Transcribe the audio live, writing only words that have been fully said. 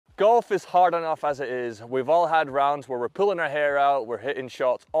Golf is hard enough as it is. We've all had rounds where we're pulling our hair out, we're hitting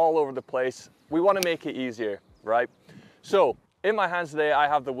shots all over the place. We want to make it easier, right? So in my hands today, I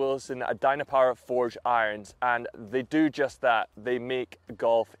have the Wilson Dynapower Forged irons, and they do just that. They make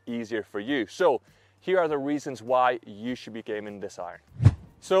golf easier for you. So here are the reasons why you should be gaming this iron.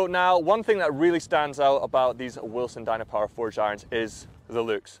 So now, one thing that really stands out about these Wilson Dynapower Forged irons is the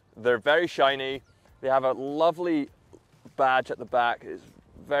looks. They're very shiny. They have a lovely badge at the back. It's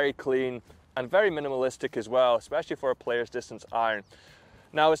very clean and very minimalistic as well, especially for a player's distance iron.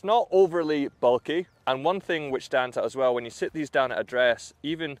 Now, it's not overly bulky, and one thing which stands out as well, when you sit these down at address,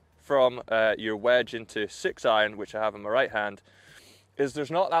 even from your wedge into 6 iron, which I have in my right hand, is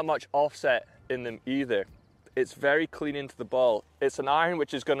there's not that much offset in them either. It's very clean into the ball. It's an iron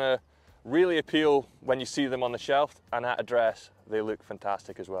which is going to really appeal when you see them on the shelf, and at address they look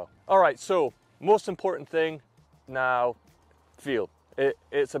fantastic as well. All right, so most important thing now, feel.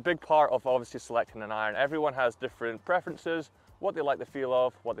 It's a big part of obviously selecting an iron. Everyone has different preferences, what they like the feel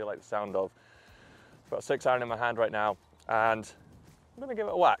of, what they like the sound of. I've got a 6 iron in my hand right now, and I'm going to give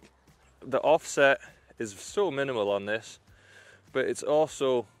it a whack. The offset is so minimal on this, but it's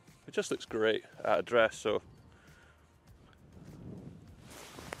also, it just looks great at address. So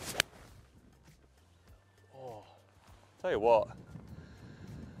tell you what,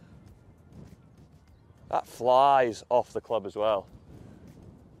 that flies off the club as well.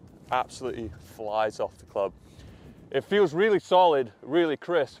 Absolutely flies off the club. It feels really solid, really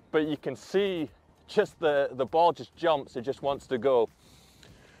crisp, but you can see just the ball just jumps, it just wants to go.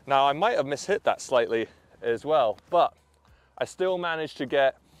 Now, I might have mishit that slightly as well, but I still managed to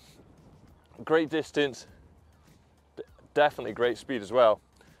get great distance, definitely great speed as well,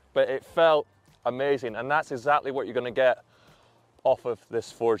 but it felt amazing, and that's exactly what you're going to get off of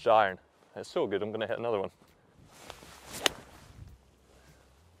this forged iron. It's so good. I'm going to hit another one.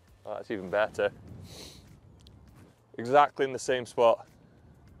 Oh, that's even better. Exactly in the same spot.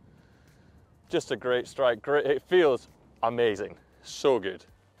 Just a great strike. Great. It feels amazing. So good.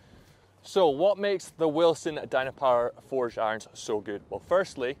 So what makes the Wilson Dynapower Forged irons so good? Well,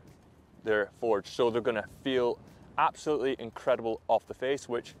 firstly, they're forged, so they're going to feel absolutely incredible off the face,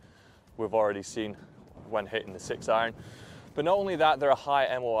 which we've already seen when hitting the 6 iron. But not only that, they're a high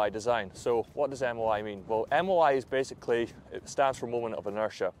MOI design. So what does MOI mean? Well, MOI is basically, it stands for moment of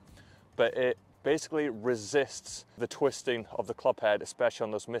inertia, but it basically resists the twisting of the club head, especially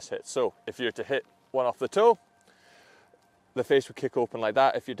on those mishits. So if you're to hit one off the toe, the face would kick open like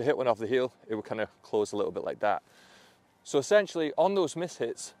that. If you're to hit one off the heel, it would kind of close a little bit like that. So essentially on those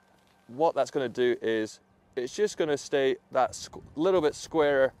mishits, what that's going to do is it's just going to stay that little bit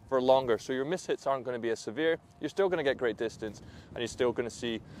squarer for longer. So your mishits aren't going to be as severe. You're still going to get great distance, and you're still going to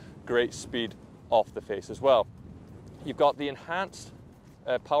see great speed off the face as well. You've got the enhanced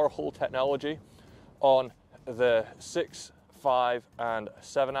power hole technology on the 6, 5, and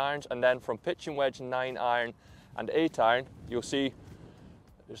 7 irons, and then from pitch and wedge 9 iron and 8 iron, you'll see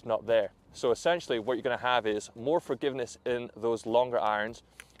it's not there. So essentially what you're going to have is more forgiveness in those longer irons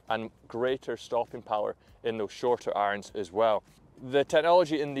and greater stopping power in those shorter irons as well. The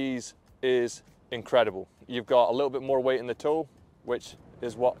technology in these is incredible. You've got a little bit more weight in the toe, which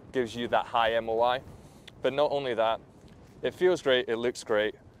is what gives you that high MOI. But not only that, it feels great, it looks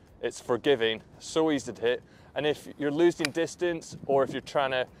great, it's forgiving, so easy to hit. And if you're losing distance, or if you're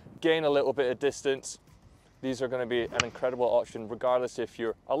trying to gain a little bit of distance, these are going to be an incredible option, regardless if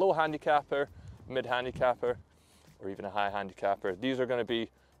you're a low handicapper, mid handicapper, or even a high handicapper. These are going to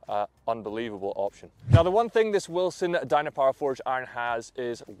be unbelievable option. Now, the one thing this Wilson Dynapower Forged iron has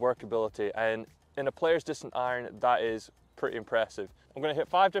is workability, and in a player's distance iron, that is pretty impressive. I'm going to hit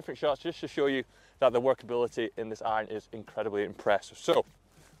 5 different shots just to show you that the workability in this iron is incredibly impressive. So,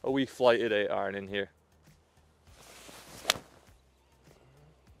 a wee flighted 8 iron in here.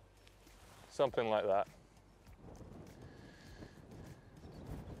 Something like that.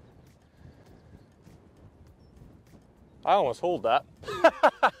 I almost hold that.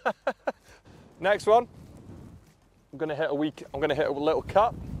 Next one, I'm going to hit a little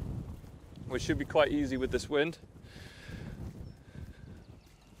cut, which should be quite easy with this wind.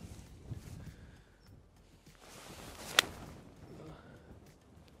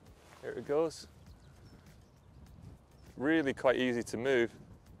 Here it goes. Really quite easy to move.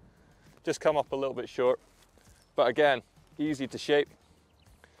 Just come up a little bit short, but again, easy to shape.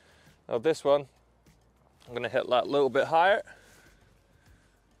 Now this one, I'm going to hit that a little bit higher.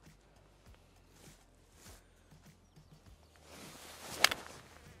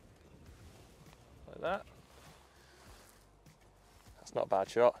 Like that. That's not a bad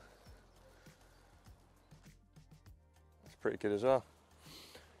shot. That's pretty good as well.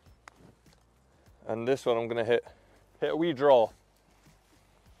 And this one I'm gonna hit a wee draw.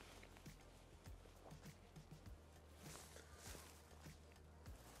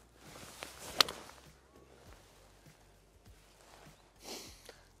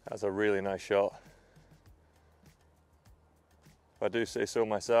 That's a really nice shot, if I do say so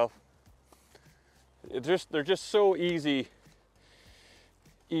myself. They're just so easy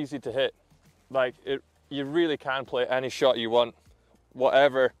to hit. Like, you really can play any shot you want.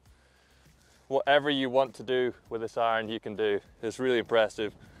 Whatever you want to do with this iron, you can do. It's really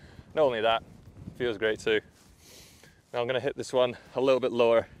impressive. Not only that, it feels great too. Now I'm gonna hit this one a little bit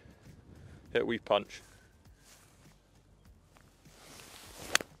lower, hit a wee punch.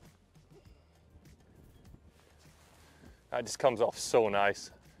 That just comes off so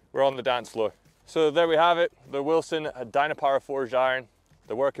nice. We're on the dance floor. So there we have it, the Wilson Dynapower Forged iron.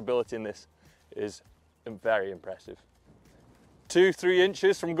 The workability in this is very impressive. 2-3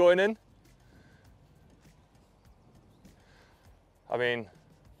 inches from going in. I mean,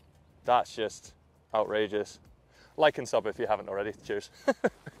 that's just outrageous. Like and sub if you haven't already, cheers.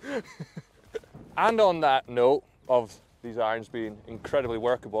 And on that note of these irons being incredibly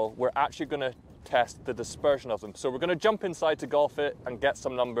workable, we're actually gonna test the dispersion of them. So we're gonna jump inside to golf it and get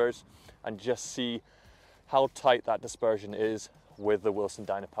some numbers and just see how tight that dispersion is with the Wilson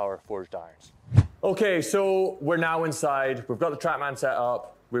Dynapower Forged irons. Okay, so we're now inside. We've got the Trackman set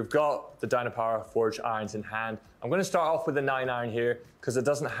up. We've got the Dynapower Forged irons in hand. I'm gonna start off with the 9-iron here because it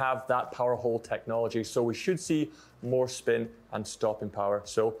doesn't have that power hold technology. So we should see more spin and stopping power.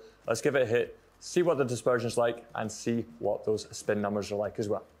 So let's give it a hit, see what the dispersion is like and see what those spin numbers are like as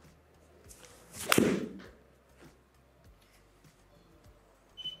well.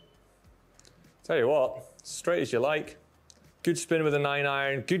 Tell you what, straight as you like. Good spin with a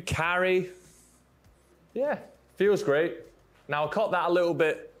 9-iron, good carry. Yeah, feels great. Now I caught that a little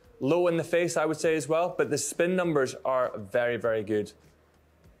bit low in the face, I would say as well, but the spin numbers are very, very good.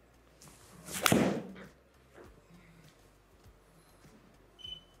 Pretty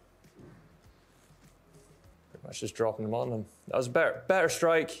much just dropping them on them. That was a better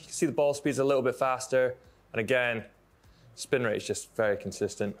strike. You can see the ball speed's a little bit faster. And again, spin rate is just very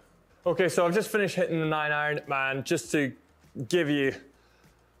consistent. Okay, so I've just finished hitting the 9-iron, man, just to give you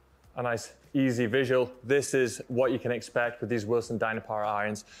a nice easy visual. This is what you can expect with these Wilson Dynapower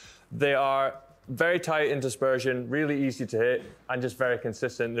irons. They are very tight in dispersion, really easy to hit, and just very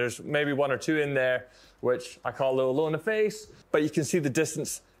consistent. There's maybe 1 or 2 in there, which I call a little low in the face, but you can see the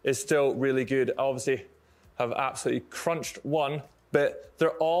distance is still really good. I obviously have absolutely crunched one, but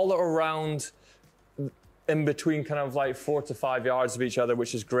they're all around in between kind of like 4 to 5 yards of each other,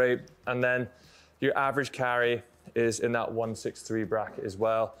 which is great. And then your average carry is in that 163 bracket as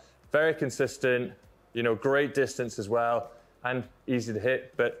well. Very consistent, you know, great distance as well, and easy to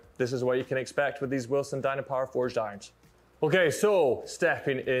hit, but this is what you can expect with these Wilson Dynapower Forged irons. Okay, so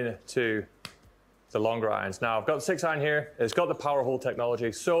stepping into the longer irons. Now I've got the 6-iron here, it's got the power hold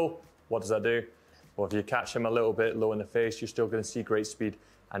technology, so what does that do? Well, if you catch them a little bit low in the face, you're still gonna see great speed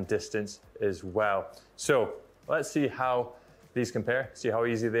and distance as well. So let's see how these compare, see how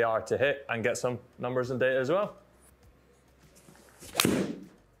easy they are to hit, and get some numbers and data as well.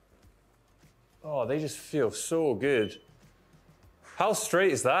 Oh, they just feel so good. How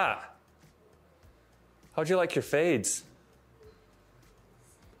straight is that? How do you like your fades?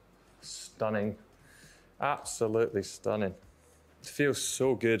 Stunning. Absolutely stunning. It feels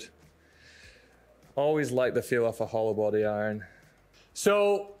so good. Always like the feel of a hollow body iron.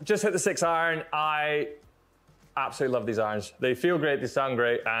 So, just hit the 6-iron. I absolutely love these irons. They feel great, they sound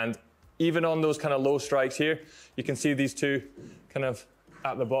great, and even on those kind of low strikes here, you can see these two kind of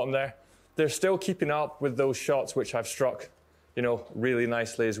at the bottom there. They're still keeping up with those shots which I've struck, you know, really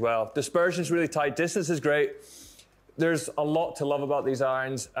nicely as well. Dispersion's really tight, distance is great. There's a lot to love about these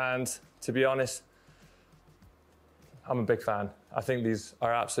irons, and to be honest, I'm a big fan. I think these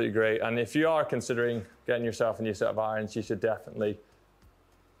are absolutely great, and if you are considering getting yourself a new set of irons, you should definitely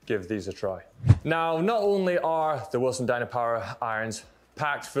give these a try. Now, not only are the Wilson Dynapower irons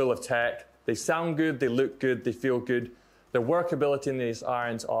packed full of tech, they sound good, they look good, they feel good. The workability in these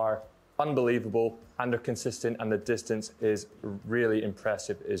irons are unbelievable, and they're consistent, and the distance is really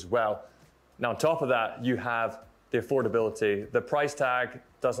impressive as well. Now, on top of that, you have the affordability. The price tag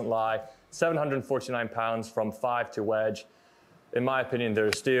doesn't lie. £749 from 5 to wedge. In my opinion, they're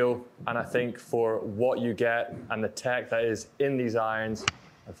a steal, and I think for what you get and the tech that is in these irons,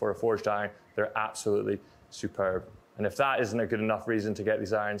 and for a forged iron, they're absolutely superb. And if that isn't a good enough reason to get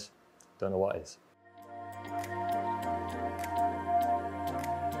these irons, don't know what is.